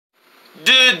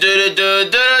Da da da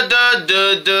da da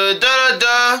da da da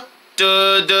da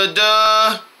da da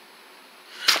da.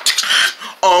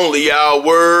 Only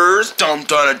hours, dum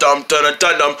dum dum dum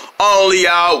dum dum. Only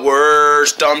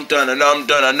hours, dum dum dum dum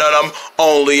dum dum.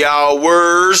 Only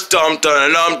hours, dum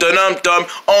dum dum dum dum.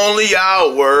 Only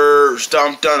hours,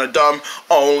 dum dum dum.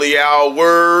 Only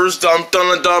hours, dum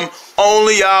dum dum.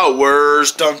 Only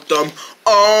hours, dum dum.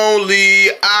 Only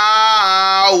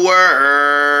hours,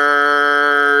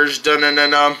 dum dum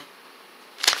dum.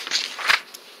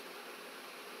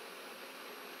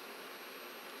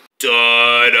 Da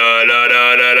da da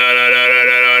da da da da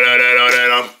da da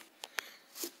da.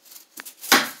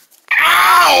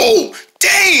 Ow!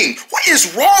 Dang! What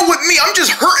is wrong with me? I'm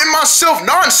just hurting myself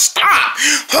non-stop.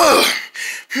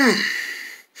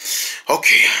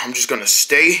 Okay, I'm just gonna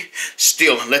stay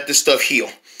still and let this stuff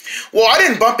heal. Well, I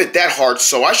didn't bump it that hard,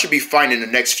 so I should be fine in the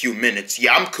next few minutes.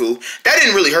 Yeah, I'm cool. That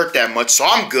didn't really hurt that much, so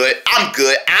I'm good. I'm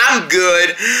good. I'm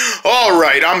good. All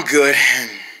right, I'm good.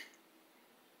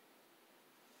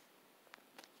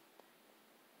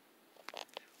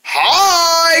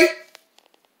 Hi!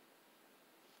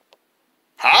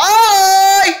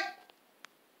 Hi!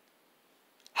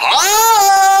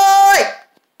 Hi!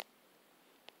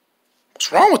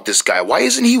 What's wrong with this guy? Why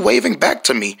isn't he waving back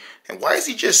to me? And why is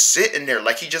he just sitting there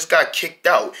like he just got kicked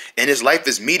out and his life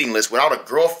is meaningless without a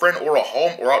girlfriend or a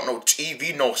home or out no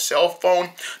TV, no cell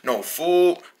phone, no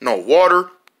food, no water,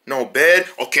 no bed?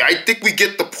 Okay, I think we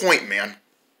get the point, man.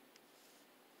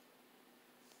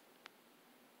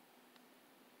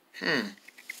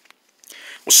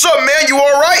 What's up, man? You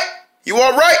all right? You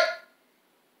all right?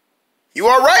 You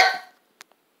all right?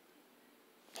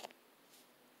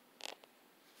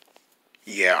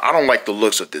 Yeah, I don't like the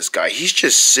looks of this guy. He's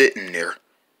just sitting there,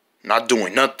 not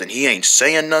doing nothing. He ain't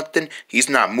saying nothing. He's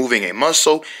not moving a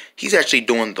muscle. He's actually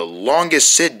doing the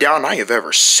longest sit down I have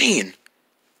ever seen.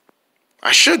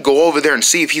 I should go over there and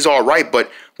see if he's all right, but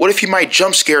what if he might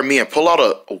jump scare me and pull out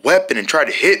a weapon and try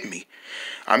to hit me?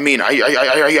 I mean,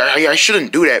 I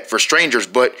shouldn't do that for strangers,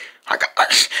 but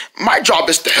my job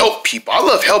is to help people. I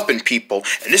love helping people,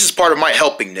 and this is part of my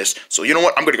helpingness. So you know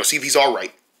what? I'm going to go see if he's all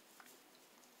right.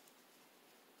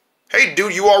 Hey,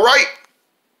 dude, you all right?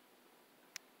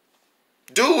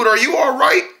 Dude, are you all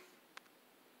right?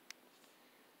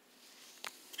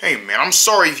 Hey, man, I'm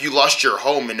sorry if you lost your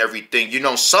home and everything. You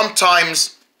know,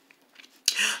 sometimes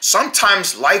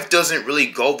life doesn't really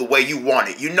go the way you want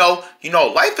it. You know,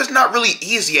 life is not really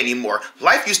easy anymore.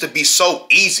 Life used to be so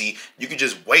easy. You could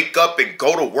just wake up and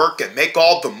go to work and make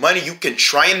all the money you can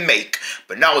try and make.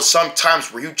 But now it's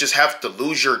sometimes where you just have to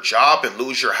lose your job and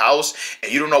lose your house,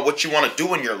 and you don't know what you want to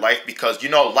do in your life because, you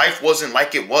know, life wasn't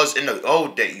like it was in the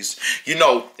old days. You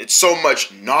know, it's so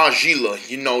much nausea,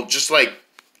 you know, just like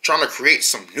trying to create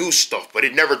some new stuff, but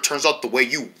it never turns out the way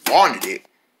you wanted it.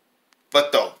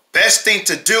 But the best thing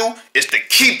to do is to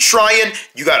keep trying.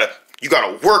 You gotta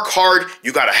work hard.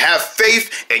 You gotta have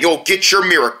faith, and you'll get your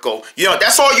miracle. You know,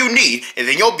 that's all you need, and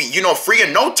then you'll be, you know, free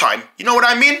in no time. You know what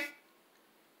I mean?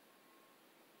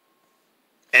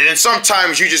 And then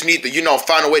sometimes you just need to, you know,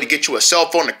 find a way to get you a cell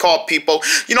phone to call people.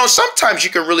 You know, sometimes you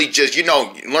can really just, you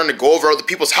know, learn to go over other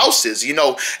people's houses. You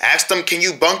know, ask them, can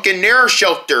you bunk in their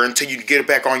shelter until you get it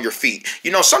back on your feet?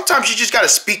 You know, sometimes you just gotta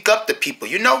speak up to people,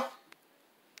 you know?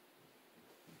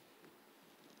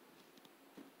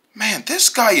 Man, this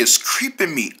guy is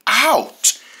creeping me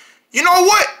out. You know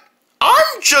what?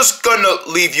 I'm just gonna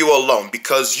leave you alone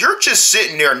because you're just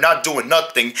sitting there not doing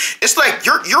nothing. It's like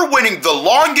you're winning the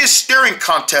longest staring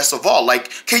contest of all.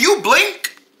 Like, can you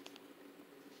blink?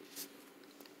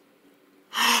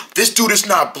 This dude is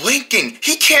not blinking.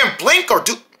 He can't blink or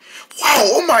do... Wow,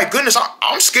 oh my goodness,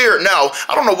 I'm scared now.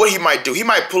 I don't know what he might do. He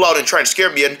might pull out and try and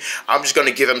scare me, and I'm just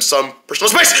gonna give him some personal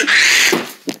space.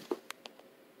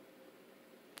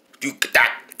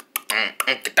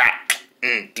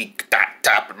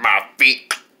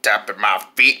 Tapping my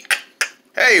feet.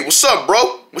 Hey, what's up,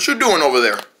 bro? What you doing over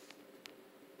there?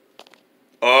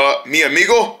 Mi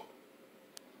amigo?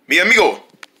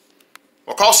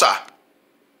 What cosa?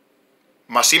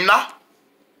 Masimna?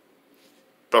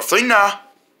 Profina?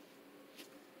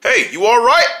 Hey, you all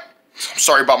right? I'm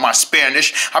sorry about my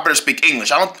Spanish. I better speak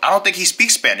English. I don't think he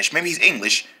speaks Spanish. Maybe he's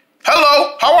English.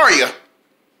 Hello, how are you?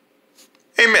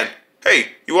 Hey, man.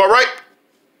 Hey, you all right?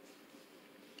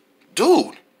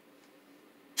 Dude.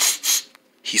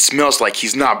 He smells like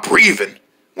he's not breathing.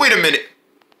 Wait a minute.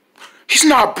 He's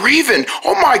not breathing.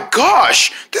 Oh my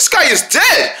gosh. This guy is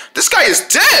dead. This guy is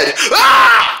dead.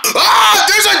 Ah! Ah!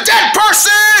 There's a dead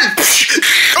person!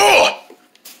 Oh!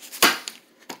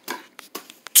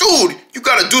 Dude, You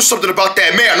gotta do something about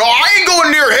that man. No, I ain't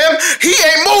going near him. He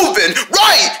ain't moving.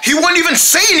 Right. He wouldn't even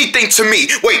say anything to me.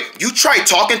 Wait, you tried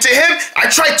talking to him? I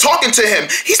tried talking to him.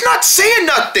 He's not saying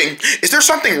nothing. Is there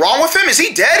something wrong with him? Is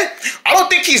he dead? I don't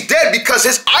think he's dead because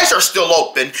his eyes are still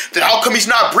open. Then how come he's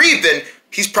not breathing?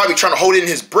 He's probably trying to hold in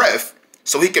his breath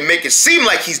so he can make it seem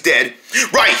like he's dead.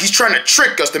 Right, he's trying to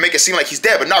trick us to make it seem like he's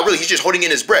dead, but not really. He's just holding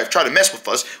in his breath, trying to mess with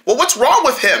us. Well, what's wrong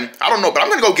with him? I don't know, but I'm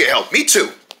gonna go get help. Me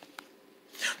too.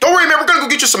 Don't worry, man, we're gonna go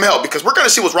get you some help because we're gonna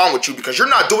see what's wrong with you because you're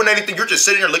not doing anything. You're just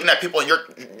sitting here looking at people and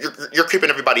you're creeping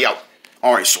everybody out.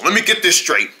 All right, so let me get this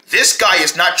straight. This guy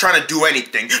is not trying to do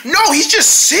anything. No, he's just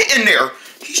sitting there.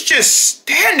 He's just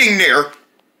standing there.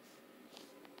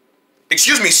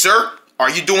 Excuse me, sir. Are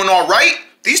you doing all right?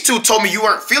 These two told me you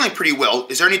weren't feeling pretty well.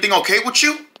 Is there anything okay with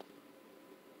you?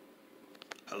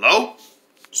 Hello?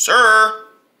 Sir?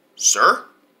 Sir?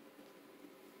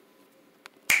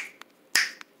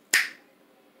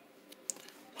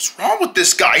 What's wrong with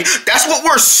this guy? That's what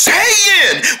we're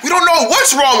saying! We don't know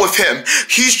what's wrong with him.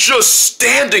 He's just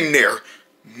standing there,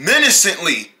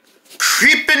 menacingly,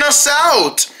 creeping us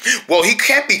out. Well, he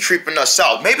can't be creeping us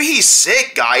out. Maybe he's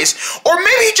sick, guys. Or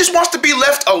maybe he just wants to be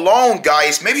left alone,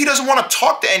 guys. Maybe he doesn't want to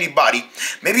talk to anybody.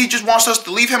 Maybe he just wants us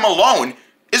to leave him alone.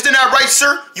 Isn't that right,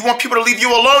 sir? You want people to leave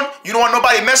you alone? You don't want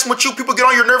nobody messing with you? People get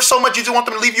on your nerves so much you just want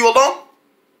them to leave you alone?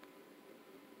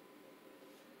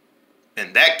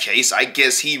 In that case, I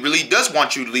guess he really does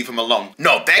want you to leave him alone.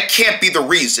 No, that can't be the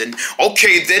reason.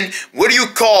 Okay, then, what do you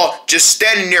call just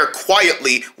standing there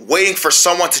quietly waiting for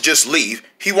someone to just leave?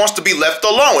 He wants to be left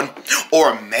alone.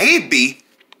 Or maybe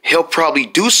he'll probably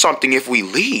do something if we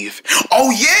leave. Oh,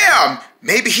 yeah!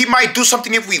 Maybe he might do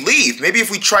something if we leave. Maybe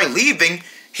if we try leaving,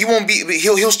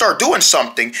 he'll start doing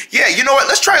something. Yeah, you know what?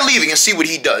 Let's try leaving and see what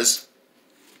he does.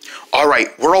 All right,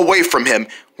 we're away from him.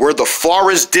 We're the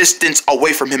farthest distance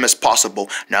away from him as possible.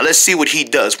 Now let's see what he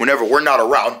does whenever we're not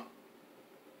around.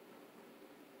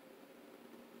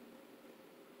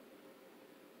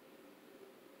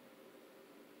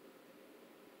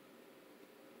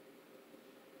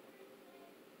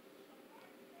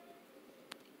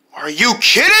 Are you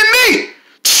kidding me?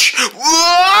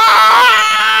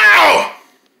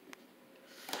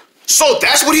 So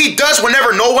that's what he does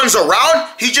whenever no one's around?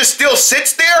 He just still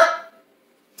sits there?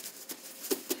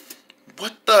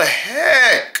 What the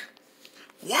heck?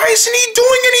 Why isn't he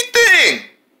doing anything?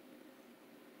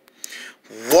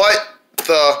 What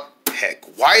the heck?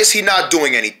 Why is he not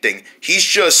doing anything? He's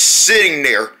just sitting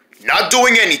there, not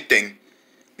doing anything.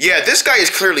 Yeah, this guy is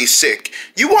clearly sick.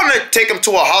 You want to take him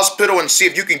to a hospital and see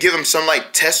if you can give him some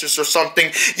like tests or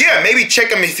something? Yeah, maybe check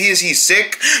him if he's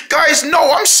sick. Guys, no,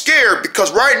 I'm scared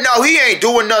because right now he ain't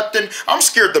doing nothing. I'm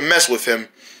scared to mess with him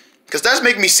because that's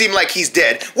making me seem like he's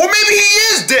dead. Well, maybe he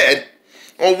is dead.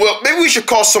 Oh, well, maybe we should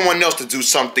call someone else to do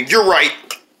something. You're right.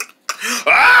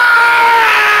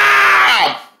 Ah!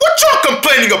 What y'all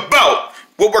complaining about?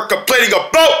 What we're complaining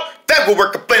about? That's what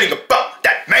we're complaining about.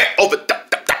 That man over there.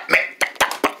 That man.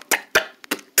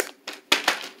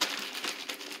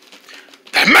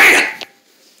 That man.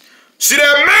 See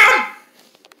that man?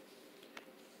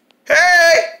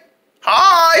 Hey.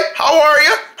 Hi. How are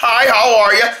you? Hi, how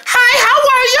are you? Hi, how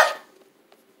are you?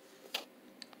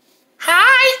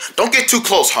 Hi. Don't get too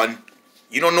close, hun.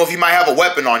 You don't know if he might have a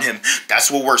weapon on him.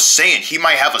 That's what we're saying. He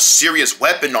might have a serious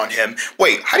weapon on him.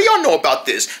 Wait, how do y'all know about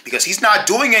this? Because he's not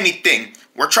doing anything.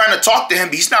 We're trying to talk to him,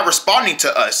 but he's not responding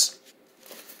to us.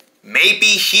 Maybe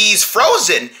he's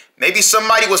frozen. Maybe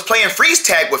somebody was playing freeze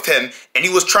tag with him and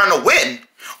he was trying to win.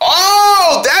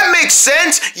 Oh, that makes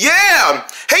sense. Yeah.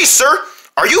 Hey, sir.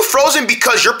 Are you frozen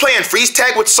because you're playing freeze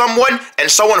tag with someone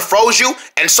and someone froze you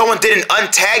and someone didn't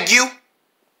untag you?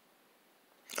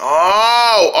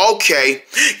 Oh, okay.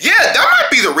 Yeah, that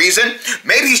might be the reason.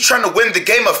 Maybe he's trying to win the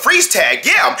game of freeze tag.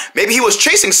 Yeah, maybe he was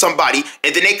chasing somebody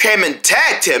and then they came and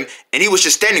tagged him and he was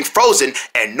just standing frozen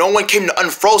and no one came to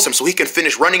unfroze him so he can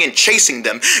finish running and chasing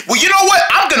them. Well, you know what?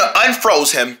 I'm gonna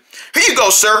unfroze him. Here you go,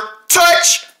 sir.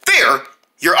 Touch. There.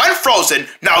 You're unfrozen.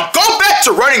 Now go back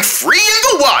to running free in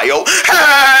the wild.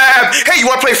 Hey, you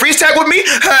want to play freeze tag with me?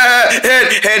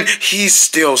 And he's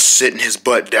still sitting his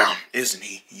butt down, isn't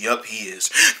he? Yup, he is.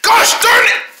 Gosh darn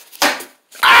it!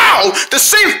 Ow! The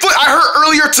same foot I hurt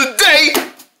earlier today.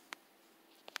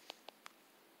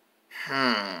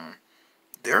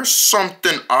 There's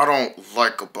something I don't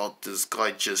like about this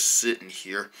guy just sitting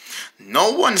here.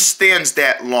 No one stands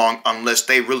that long unless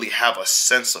they really have a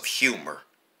sense of humor.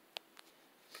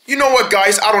 You know what,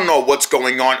 guys? I don't know what's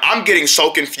going on. I'm getting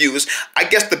so confused. I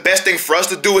guess the best thing for us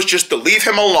to do is just to leave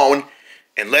him alone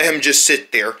and let him just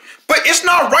sit there. But it's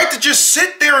not right to just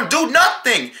sit there and do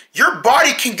nothing. Your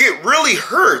body can get really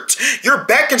hurt. Your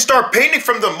back can start paining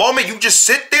from the moment you just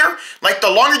sit there. Like the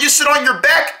longer you sit on your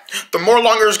back, the more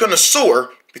longer it's gonna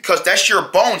sore, because that's your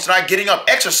bones not getting up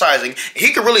exercising.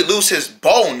 He could really lose his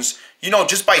bones, you know,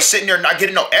 just by sitting there and not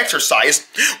getting no exercise.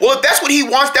 Well, if that's what he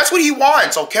wants, that's what he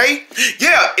wants, okay?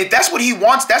 Yeah, if that's what he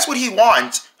wants, that's what he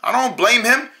wants. I don't blame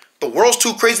him. The world's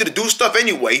too crazy to do stuff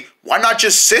anyway. Why not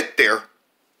just sit there?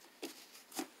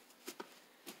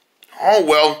 Oh,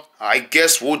 well, I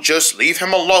guess we'll just leave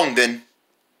him alone then.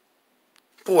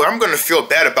 Boy, I'm gonna feel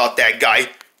bad about that guy.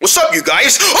 What's up, you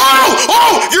guys?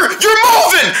 Oh, you're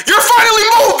moving! You're finally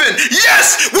moving!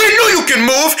 Yes, we knew you can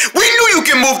move! We knew you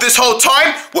can move this whole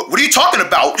time! What are you talking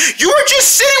about? You were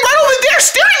just sitting right over there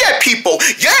staring at people!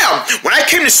 Yeah, when I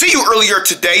came to see you earlier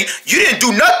today, you didn't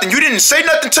do nothing. You didn't say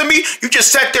nothing to me. You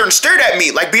just sat there and stared at me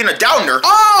like being a downer.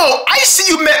 Oh, I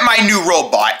see you met my new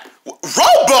robot.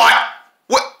 Robot?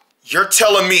 What? You're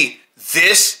telling me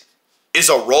this is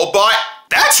a robot?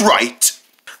 That's right.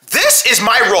 This is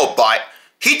my robot.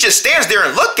 He just stands there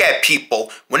and look at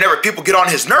people whenever people get on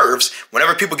his nerves.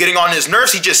 Whenever people getting on his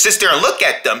nerves, he just sits there and look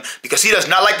at them because he does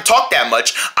not like to talk that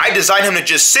much. I designed him to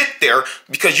just sit there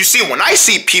because you see, when I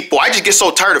see people, I just get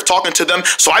so tired of talking to them.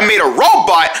 So I made a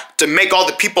robot to make all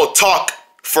the people talk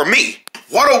for me.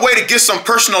 What a way to get some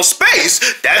personal space.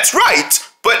 That's right.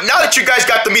 But now that you guys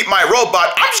got to meet my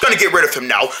robot, I'm just gonna get rid of him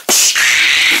now.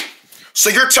 So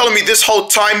you're telling me this whole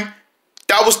time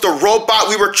that was the robot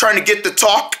we were trying to get to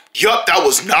talk? Yup, that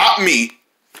was not me.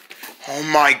 Oh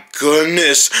my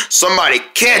goodness. Somebody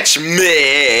catch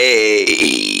me.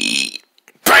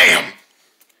 Bam!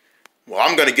 Well,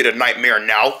 I'm gonna get a nightmare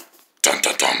now. Dun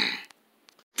dun dun.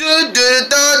 Da da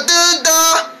da da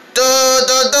da da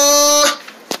da